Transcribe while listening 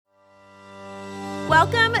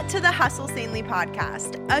Welcome to the Hustle Sanely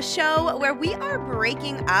podcast, a show where we are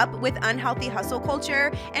breaking up with unhealthy hustle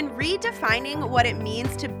culture and redefining what it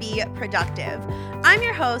means to be productive. I'm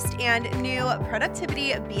your host and new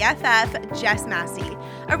productivity BFF, Jess Massey.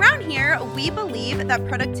 Around here, we believe that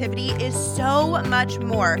productivity is so much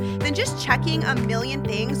more than just checking a million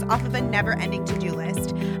things off of a never-ending to-do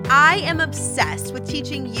list. I am obsessed with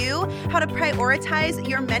teaching you how to prioritize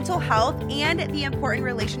your mental health and the important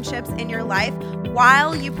relationships in your life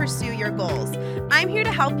while you pursue your goals. I'm here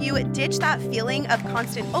to help you ditch that feeling of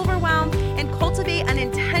constant overwhelm and cultivate an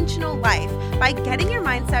intentional life by getting your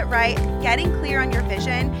mindset right, getting clear on your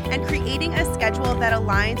vision, and creating a schedule that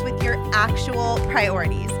aligns with your actual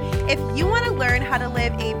priorities. If you want to learn how to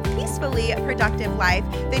live a peacefully productive life,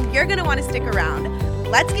 then you're going to want to stick around.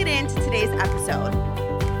 Let's get into today's episode.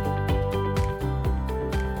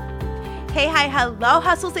 Hey, hi, hello,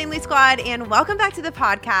 Hustle Sanely Squad, and welcome back to the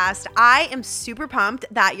podcast. I am super pumped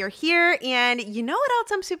that you're here, and you know what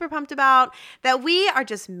else I'm super pumped about? That we are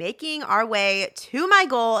just making our way to my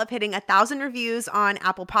goal of hitting 1,000 reviews on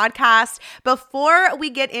Apple Podcasts. Before we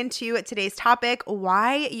get into today's topic,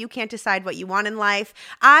 why you can't decide what you want in life,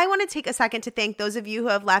 I want to take a second to thank those of you who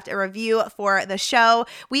have left a review for the show.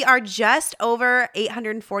 We are just over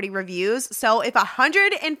 840 reviews, so if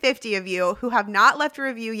 150 of you who have not left a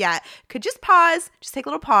review yet could just take a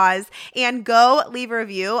little pause and go leave a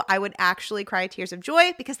review, I would actually cry tears of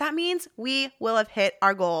joy because that means we will have hit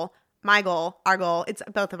our goal. My goal, our goal, it's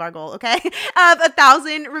both of our goal, okay, of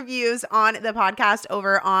 1,000 reviews on the podcast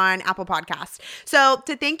over on Apple Podcasts. So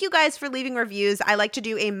to thank you guys for leaving reviews, I like to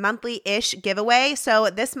do a monthly-ish giveaway. So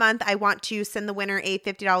this month, I want to send the winner a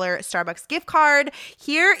 $50 Starbucks gift card.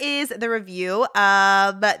 Here is the review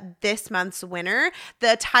of this month's winner.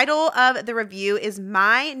 The title of the review is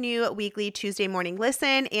My New Weekly Tuesday Morning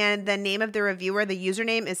Listen, and the name of the reviewer, the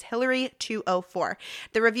username is Hillary204.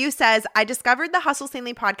 The review says, I discovered the Hustle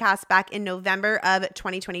Sanely podcast back in November of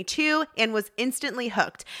 2022 and was instantly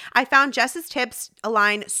hooked. I found Jess's tips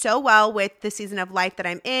align so well with the season of life that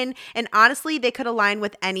I'm in, and honestly, they could align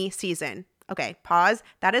with any season. Okay, pause.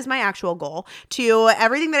 That is my actual goal, to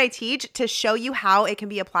everything that I teach, to show you how it can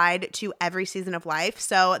be applied to every season of life.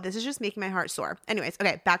 So this is just making my heart soar. Anyways,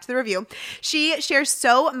 okay, back to the review. She shares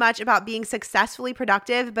so much about being successfully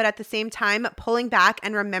productive, but at the same time, pulling back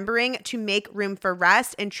and remembering to make room for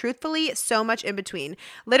rest, and truthfully, so much in between.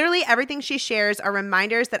 Literally everything she shares are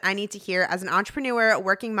reminders that I need to hear as an entrepreneur,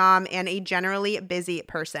 working mom, and a generally busy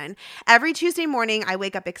person. Every Tuesday morning, I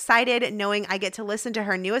wake up excited, knowing I get to listen to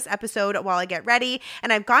her newest episode while I get ready,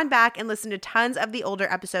 and I've gone back and listened to tons of the older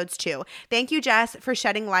episodes too. Thank you, Jess, for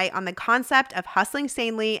shedding light on the concept of hustling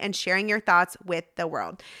sanely and sharing your thoughts with the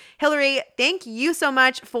world. Hillary, thank you so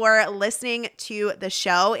much for listening to the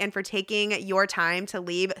show and for taking your time to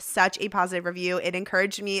leave such a positive review. It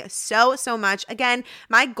encouraged me so much. Again,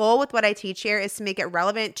 my goal with what I teach here is to make it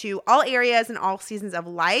relevant to all areas and all seasons of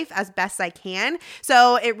life as best I can.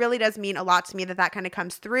 So it really does mean a lot to me that kind of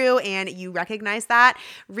comes through and you recognize that.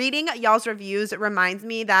 Reading y'all's reviews reminds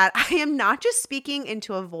me that I am not just speaking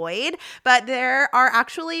into a void, but there are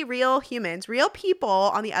actually real humans, real people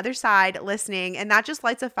on the other side listening, and that just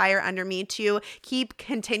lights a fire under me to keep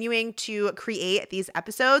continuing to create these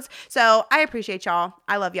episodes. So I appreciate y'all.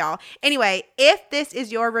 I love y'all. Anyway, if this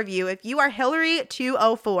is your review, if you are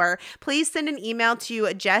Hillary204, please send an email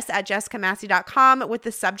to jess@jessicamassey.com with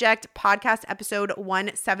the subject podcast episode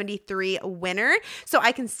 173 winner, so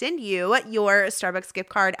I can send you your Starbucks gift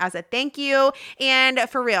card as a thank you. And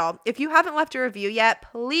for real, if you haven't left a review yet,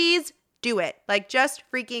 please do it. Like, just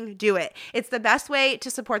freaking do it. It's the best way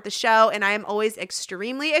to support the show, and I am always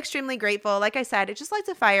extremely grateful. Like I said, it just lights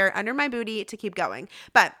a fire under my booty to keep going.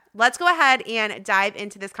 But let's go ahead and dive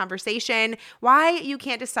into this conversation, why you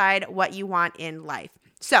can't decide what you want in life.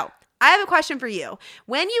 So I have a question for you.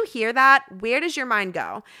 When you hear that, where does your mind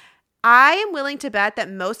go? I am willing to bet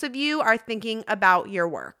that most of you are thinking about your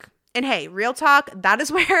work. And hey, real talk, that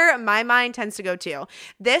is where my mind tends to go to.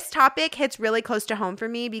 This topic hits really close to home for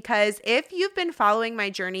me because if you've been following my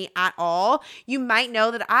journey at all, you might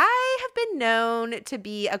know that I have been known to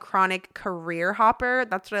be a chronic career hopper.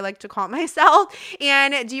 That's what I like to call myself.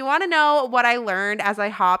 And do you want to know what I learned as I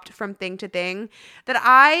hopped from thing to thing? That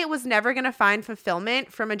I was never going to find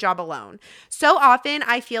fulfillment from a job alone. So often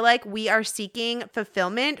I feel like we are seeking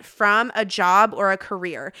fulfillment from a job or a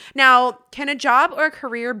career. Now, can a job or a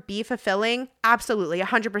career be be fulfilling? Absolutely,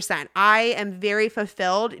 100%. I am very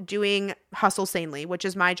fulfilled doing Hustle Sanely, which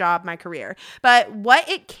is my job, my career. But what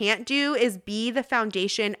it can't do is be the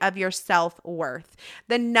foundation of your self-worth.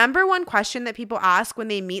 The number one question that people ask when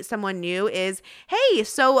they meet someone new is, hey,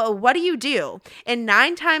 so what do you do? And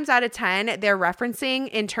 9 times out of 10, they're referencing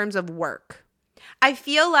in terms of work. I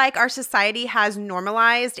feel like our society has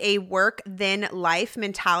normalized a work then life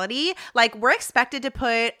mentality. Like we're expected to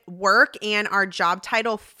put work and our job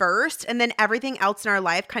title first, and then everything else in our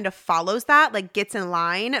life kind of follows that, like gets in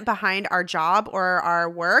line behind our job or our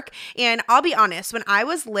work. And I'll be honest, when I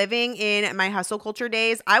was living in my hustle culture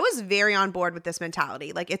days, I was very on board with this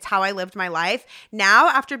mentality. Like it's how I lived my life. Now,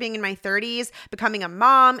 after being in my 30s, becoming a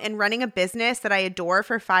mom and running a business that I adore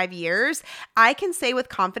for 5 years, I can say with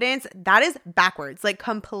confidence that is backwards. Like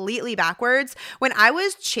completely backwards. When I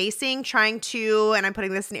was trying to, and I'm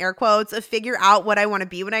putting this in air quotes, figure out what I want to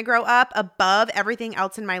be when I grow up above everything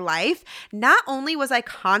else in my life, not only was I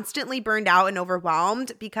constantly burned out and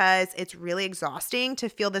overwhelmed because it's really exhausting to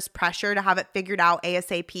feel this pressure to have it figured out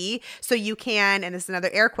ASAP so you can, and this is another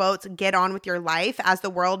air quotes, get on with your life as the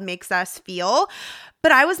world makes us feel.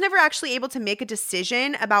 But I was never actually able to make a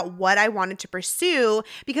decision about what I wanted to pursue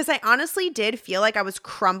because I honestly did feel like I was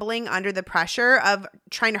crumbling under the pressure of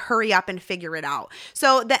trying to hurry up and figure it out.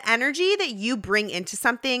 So the energy that you bring into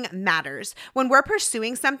something matters. When we're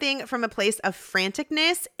pursuing something from a place of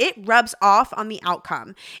franticness, it rubs off on the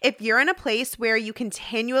outcome. If you're in a place where you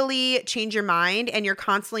continually change your mind and you're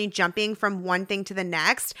constantly jumping from one thing to the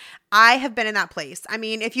next, I have been in that place. I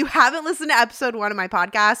mean, if you haven't listened to episode 1 of my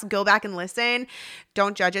podcast, go back and listen.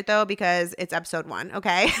 Don't judge it though, because it's episode 1,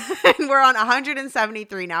 okay? And we're on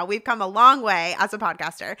 173 now. We've come a long way as a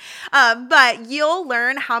podcaster. But you'll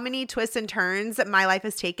learn how many twists and turns my life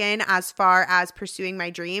has taken as far as pursuing my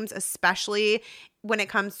dreams, especially when it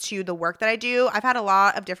comes to the work that I do. I've had a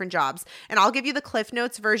lot of different jobs, and I'll give you the Cliff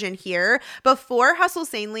Notes version here. Before Hustle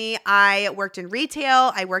Sanely, I worked in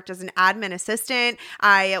retail. I worked as an admin assistant.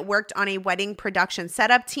 I worked on a wedding production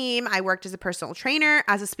setup team. I worked as a personal trainer,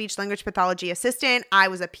 as a speech language pathology assistant. I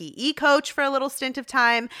was a PE coach for a little stint of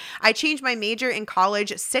time. I changed my major in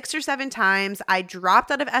college 6 or 7 times. I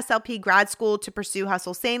dropped out of SLP grad school to pursue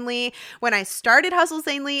Hustle Sanely. When I started Hustle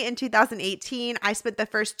Sanely in 2018, I spent the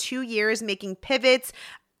first 2 years making pivots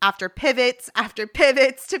after pivots after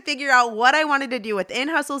pivots to figure out what I wanted to do within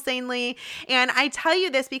Hustle Sanely. And I tell you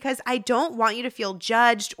this because I don't want you to feel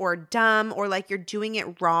judged or dumb or like you're doing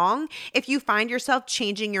it wrong if you find yourself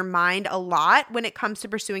changing your mind a lot when it comes to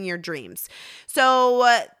pursuing your dreams. So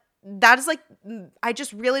that is like, I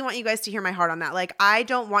just really want you guys to hear my heart on that. Like, I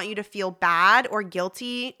don't want you to feel bad or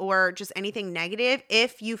guilty or just anything negative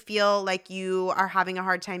if you feel like you are having a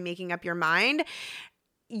hard time making up your mind.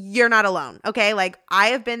 You're not alone, okay? Like I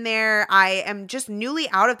have been there. I am just newly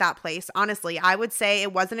out of that place. Honestly, I would say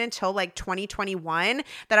it wasn't until like 2021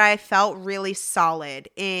 that I felt really solid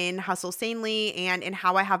in Hustle Sanely and in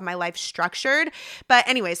how I have my life structured. But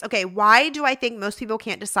anyways, okay, why do I think most people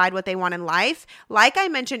can't decide what they want in life? Like I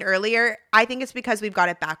mentioned earlier, I think it's because we've got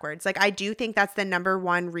it backwards. Like I do think that's the number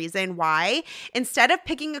one reason why. Instead of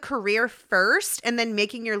picking a career first and then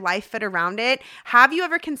making your life fit around it, have you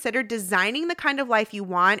ever considered designing the kind of life you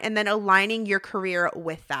want and then aligning your career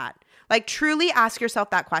with that? Like truly ask yourself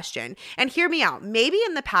that question and hear me out. Maybe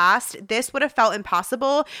in the past, this would have felt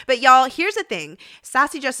impossible, but y'all, here's the thing.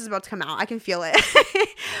 Sassy Jess is about to come out. I can feel it.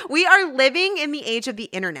 We are living in the age of the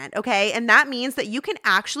internet, okay? And that means that you can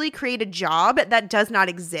actually create a job that does not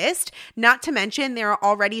exist. Not to mention there are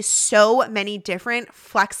already so many different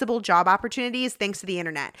flexible job opportunities thanks to the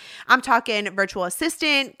internet. I'm talking virtual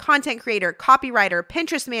assistant, content creator, copywriter,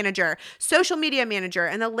 Pinterest manager, social media manager,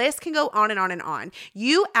 and the list can go on and on and on.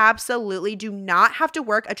 You absolutely do not have to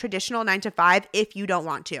work a traditional 9-to-5 if you don't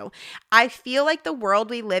want to. I feel like the world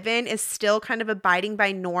we live in is still kind of abiding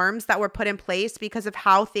by norms that were put in place because of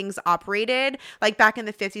how things operated, like back in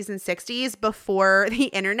the 50s and 60s before the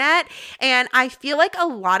internet. And I feel like a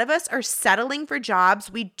lot of us are settling for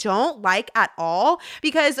jobs we don't like at all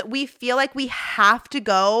because we feel like we have to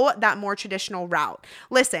go that more traditional route.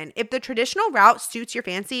 Listen, if the traditional route suits your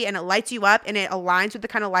fancy and it lights you up and it aligns with the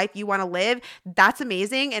kind of life you want to live, that's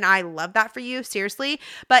amazing. And I love that for you, seriously.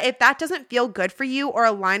 But if that doesn't feel good for you or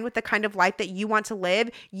align with the kind of life that you want to live,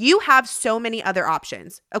 you have so many other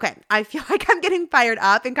options. Okay, I feel like I'm getting fired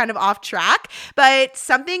up and kind of off track, but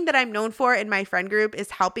something that I'm known for in my friend group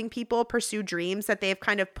is helping people pursue dreams that they've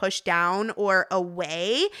kind of pushed down or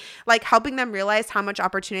away, like helping them realize how much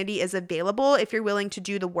opportunity is available if you're willing to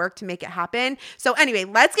do the work to make it happen. So anyway,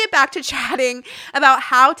 let's get back to chatting about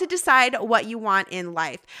how to decide what you want in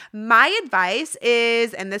life. My advice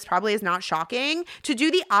is, and this probably is not shocking, to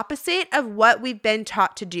do the opposite of what we've been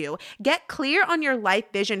taught to do. Get clear on your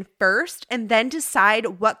life vision first and then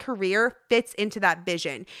decide what career fits into that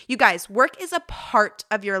vision. You guys, work is a part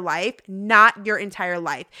of your life, not your entire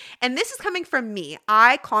life. And this is coming from me.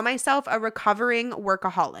 I call myself a recovering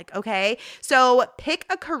workaholic, okay? So pick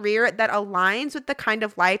a career that aligns with the kind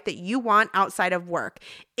of life that you want outside of work.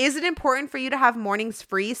 Is it important for you to have mornings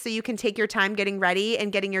free so you can take your time getting ready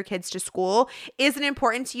and getting your kids to school? Is it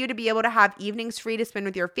important to you to be able to have evenings free to spend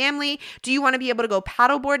with your family? Do you want to be able to go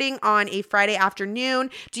paddleboarding on a Friday afternoon?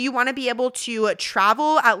 Do you want to be able to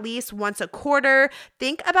travel at least once a quarter?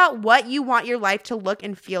 Think about what you want your life to look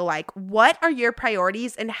and feel like. What are your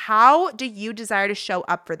priorities and how do you desire to show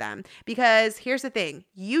up for them? Because here's the thing,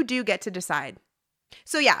 you do get to decide.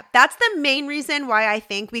 So yeah, that's the main reason why I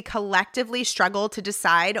think we collectively struggle to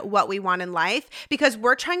decide what we want in life, because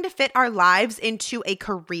we're trying to fit our lives into a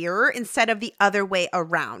career instead of the other way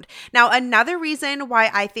around. Now, another reason why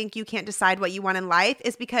I think you can't decide what you want in life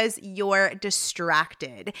is because you're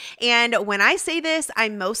distracted. And when I say this, I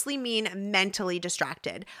mostly mean mentally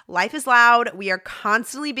distracted. Life is loud. We are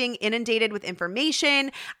constantly being inundated with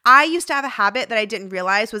information. I used to have a habit that I didn't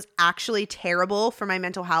realize was actually terrible for my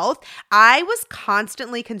mental health. I was constantly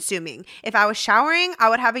consuming. If I was showering, I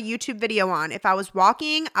would have a YouTube video on. If I was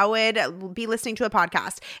walking, I would be listening to a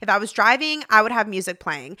podcast. If I was driving, I would have music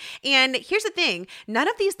playing. And here's the thing, none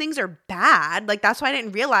of these things are bad. Like, that's why I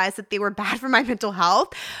didn't realize that they were bad for my mental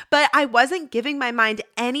health, but I wasn't giving my mind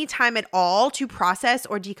any time at all to process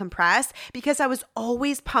or decompress because I was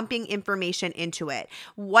always pumping information into it.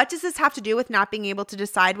 What does this have to do with not being able to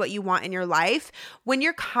decide what you want in your life? When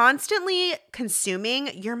you're constantly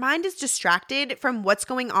consuming, your mind is distracted from what's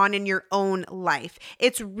going on in your own life.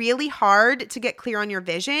 It's really hard to get clear on your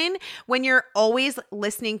vision when you're always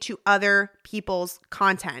listening to other people's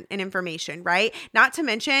content and information, right? Not to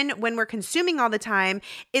mention when we're consuming all the time,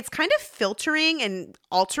 it's kind of filtering and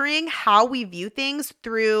altering how we view things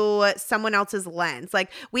through someone else's lens.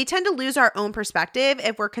 Like, we tend to lose our own perspective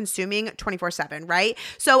if we're consuming 24/7, right?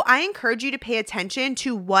 So I encourage you to pay attention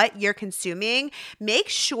to what you're consuming. Make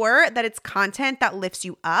sure that it's content that lifts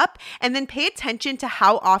you up, and then pay attention to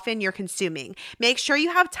how often you're consuming. Make sure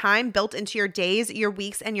you have time built into your days, your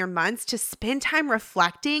weeks, and your months to spend time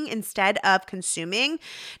reflecting instead of consuming.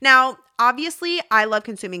 Now, obviously, I love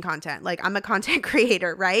consuming content. Like, I'm a content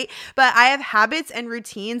creator, right? But I have habits and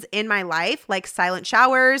routines in my life, like silent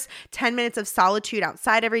showers, 10 minutes of solitude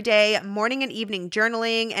outside every day, morning and evening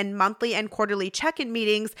journaling, and monthly and quarterly check-in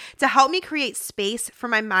meetings to help me create space for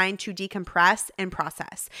my mind to decompress and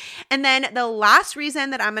process. And then the last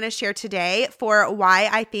reason that I'm going to share today for why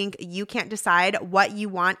I think you can't decide what you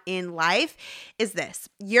want in life is this.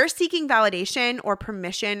 You're seeking validation or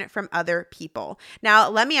permission from other people. Now,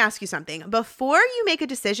 let me ask you something. Before you make a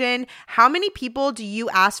decision, how many people do you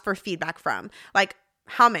ask for feedback from? Like,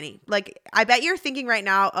 how many? Like, I bet you're thinking right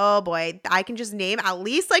now, oh boy, I can just name at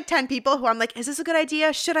least like 10 people who I'm like, is this a good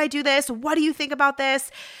idea? Should I do this? What do you think about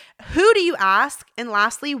this? Who do you ask? And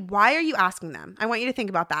lastly, why are you asking them? I want you to think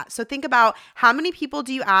about that. So think about how many people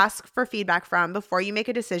do you ask for feedback from before you make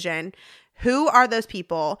a decision? Who are those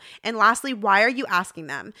people? And lastly, why are you asking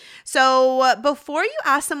them? So before you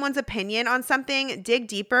ask someone's opinion on something, dig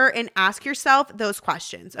deeper and ask yourself those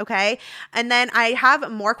questions, okay? And then I have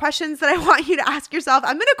more questions that I want you to ask yourself.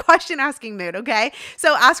 I'm in a question asking mood, okay?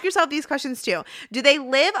 So ask yourself these questions too. Do they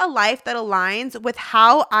live a life that aligns with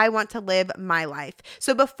how I want to live my life?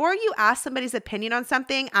 So before you ask somebody's opinion on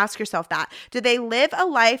something, ask yourself that. Do they live a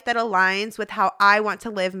life that aligns with how I want to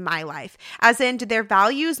live my life? As in, do their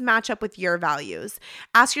values match up with your values?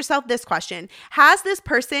 Ask yourself this question. Has this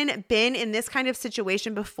person been in this kind of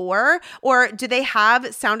situation before, or do they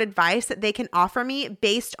have sound advice that they can offer me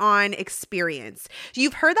based on experience?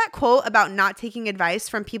 You've heard that quote about not taking advice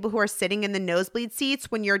from people who are sitting in the nosebleed seats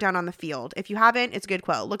when you're down on the field. If you haven't, it's a good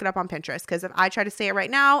quote. Look it up on Pinterest, because if I try to say it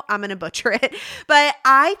right now, I'm going to butcher it. But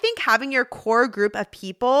I think having your core group of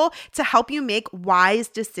people to help you make wise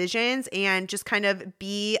decisions and just kind of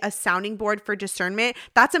be a sounding board for discernment,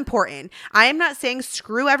 that's important. I am not saying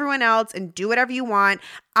screw everyone else and do whatever you want.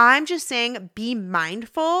 I'm just saying be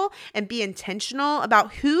mindful and be intentional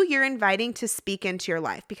about who you're inviting to speak into your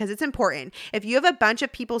life, because it's important. If you have a bunch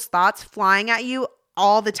of people's thoughts flying at you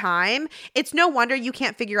all the time, it's no wonder you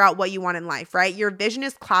can't figure out what you want in life, right? Your vision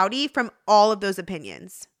is cloudy from all of those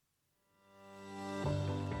opinions.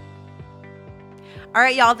 All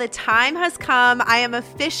right, y'all, the time has come. I am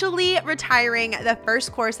officially retiring. The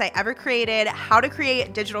first course I ever created, How to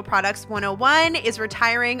Create Digital Products 101, is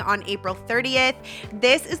retiring on April 30th.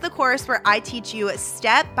 This is the course where I teach you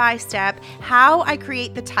step by step how I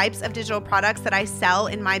create the types of digital products that I sell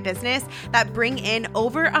in my business that bring in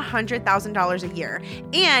over $100,000 a year.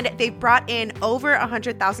 And they've brought in over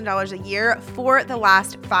 $100,000 a year for the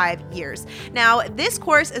last 5 years. Now, this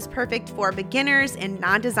course is perfect for beginners and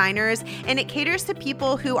non-designers, and it caters to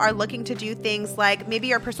people who are looking to do things like maybe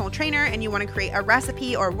you're a personal trainer and you want to create a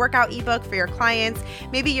recipe or workout ebook for your clients.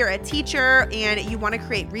 Maybe you're a teacher and you want to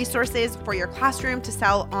create resources for your classroom to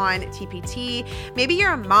sell on TPT. Maybe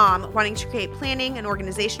you're a mom wanting to create planning and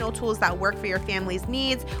organizational tools that work for your family's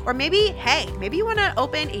needs. Or maybe you want to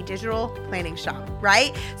open a digital planning shop,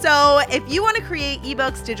 right? So if you want to create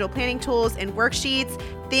ebooks, digital planning tools, and worksheets,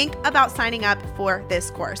 think about signing up for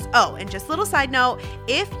this course. Oh, and just a little side note,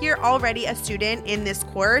 if you're already a student in this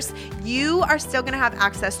course, you are still going to have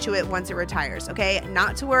access to it once it retires, okay?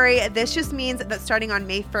 Not to worry. This just means that starting on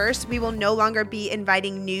May 1st, we will no longer be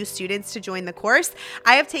inviting new students to join the course.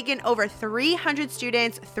 I have taken over 300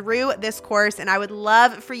 students through this course, and I would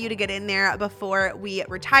love for you to get in there before we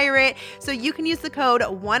retire it. So you can use the code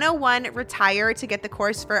 101RETIRE to get the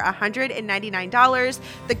course for $199.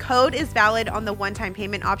 The code is valid on the one-time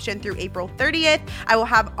payment option through April 30th. I will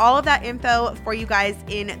have all of that info for you guys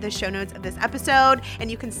in the show notes of this episode,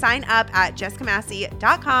 and you can sign up at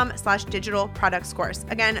jessicamassey.com/digital products course.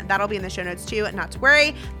 Again, that'll be in the show notes too, not to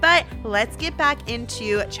worry, but let's get back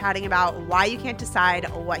into chatting about why you can't decide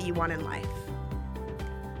what you want in life.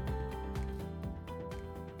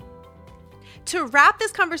 To wrap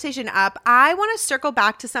this conversation up, I want to circle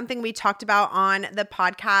back to something we talked about on the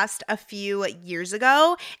podcast a few years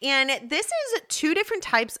ago. And this is 2 different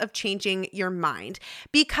types of changing your mind,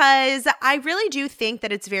 because I really do think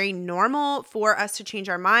that it's very normal for us to change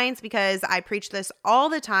our minds, because I preach this all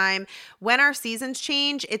the time. When our seasons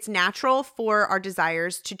change, it's natural for our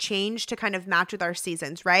desires to change to kind of match with our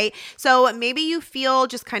seasons, right? So maybe you feel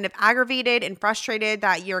just kind of aggravated and frustrated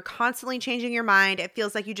that you're constantly changing your mind. It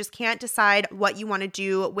feels like you just can't decide what you want to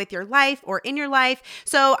do with your life or in your life.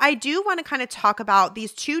 So I do want to kind of talk about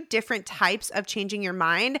these 2 different types of changing your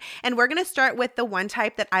mind. And we're going to start with the one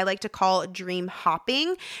type that I like to call dream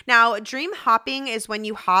hopping. Now, dream hopping is when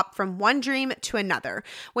you hop from one dream to another.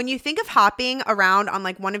 When you think of hopping around on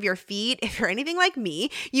like one of your feet, if you're anything like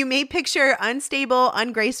me, you may picture unstable,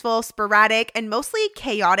 ungraceful, sporadic, and mostly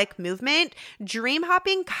chaotic movement. Dream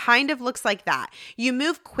hopping kind of looks like that. You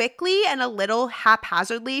move quickly and a little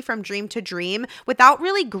haphazardly from dream to dream without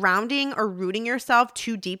really grounding or rooting yourself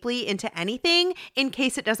too deeply into anything in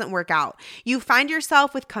case it doesn't work out. You find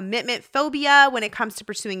yourself with commitment phobia when it comes to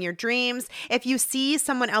pursuing your dreams. If you see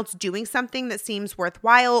someone else doing something that seems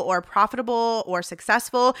worthwhile or profitable or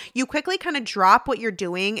successful, you quickly kind of drop what you're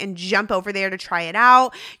doing and jump over there to try it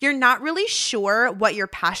out. You're not really sure what you're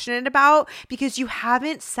passionate about because you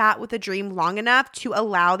haven't sat with a dream long enough to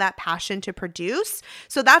allow that passion to produce.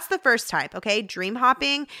 So that's the first type, okay? Dream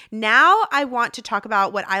hopping. Now I want to talk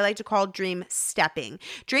about what I like to call dream stepping.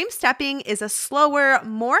 Dream stepping is a slower,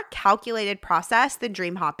 more calculated process than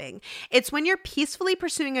dream hopping. It's when you're peacefully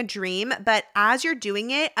pursuing a dream, but as you're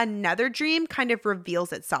doing it, another dream kind of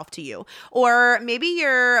reveals itself to you. Or maybe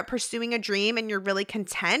you're pursuing a dream and you're really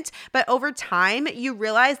content, but over time you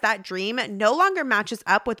realize that dream no longer matches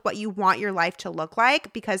up with what you want your life to look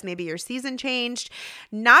like because maybe your season changed,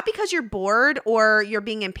 not because you're bored or you're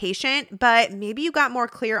being impatient, but maybe you got more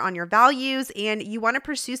clear on your values and you want to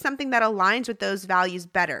pursue something that aligns with those values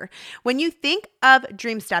better. When you think of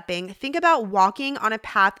dream stepping, think about walking on a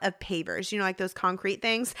path of pavers, like those concrete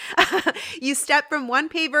things. You step from one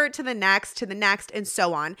paver to the next, and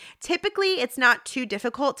so on. Typically, it's not too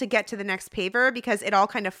difficult to get to the next paver because it all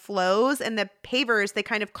kind of flows, and the pavers, they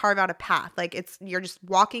kind of carve out a path. You're just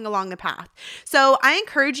walking along the path. So I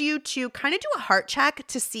encourage you to kind of do a heart check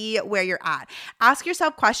to see where you're at. Ask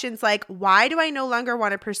yourself questions like, why do I no longer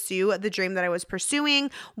want to pursue the dream that I was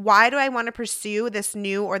pursuing? Why do I want to pursue this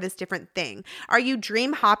new or this different thing? Are you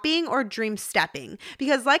dream hopping or dream stepping?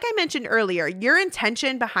 Because like I mentioned earlier, your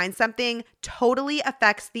intention behind something totally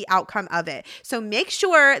affects the outcome of it. So make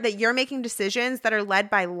sure that you're making decisions that are led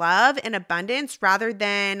by love and abundance rather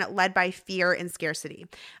than led by fear and scarcity.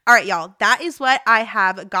 All right, y'all, that is what I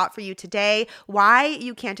have got for you today. Why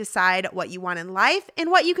you can't decide what you want in life and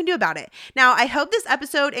what you can do about it. Now, I hope this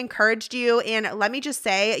episode encouraged you. And let me just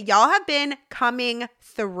say, y'all have have been coming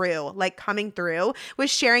through with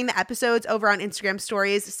sharing the episodes over on Instagram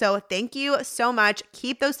stories. So thank you so much.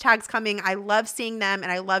 Keep those tags coming. I love seeing them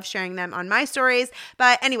and I love sharing them on my stories.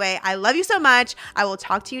 But anyway, I love you so much. I will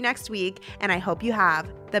talk to you next week and I hope you have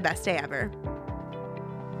the best day ever.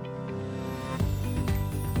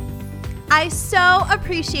 I so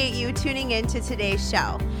appreciate you tuning in to today's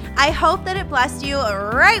show. I hope that it blessed you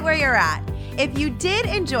right where you're at. If you did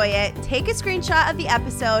enjoy it, take a screenshot of the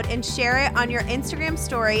episode and share it on your Instagram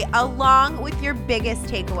story along with your biggest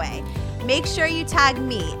takeaway. Make sure you tag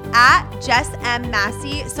me at Jess M.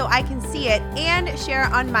 Massey so I can see it and share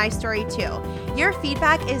it on my story too. Your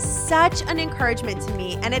feedback is such an encouragement to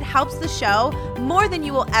me and it helps the show more than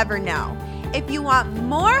you will ever know. If you want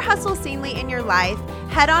more Hustle Sanely in your life,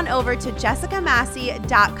 head on over to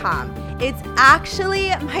jessicamassey.com. It's actually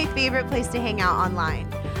my favorite place to hang out online.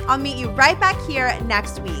 I'll meet you right back here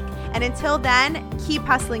next week. And until then, keep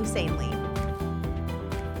hustling sanely.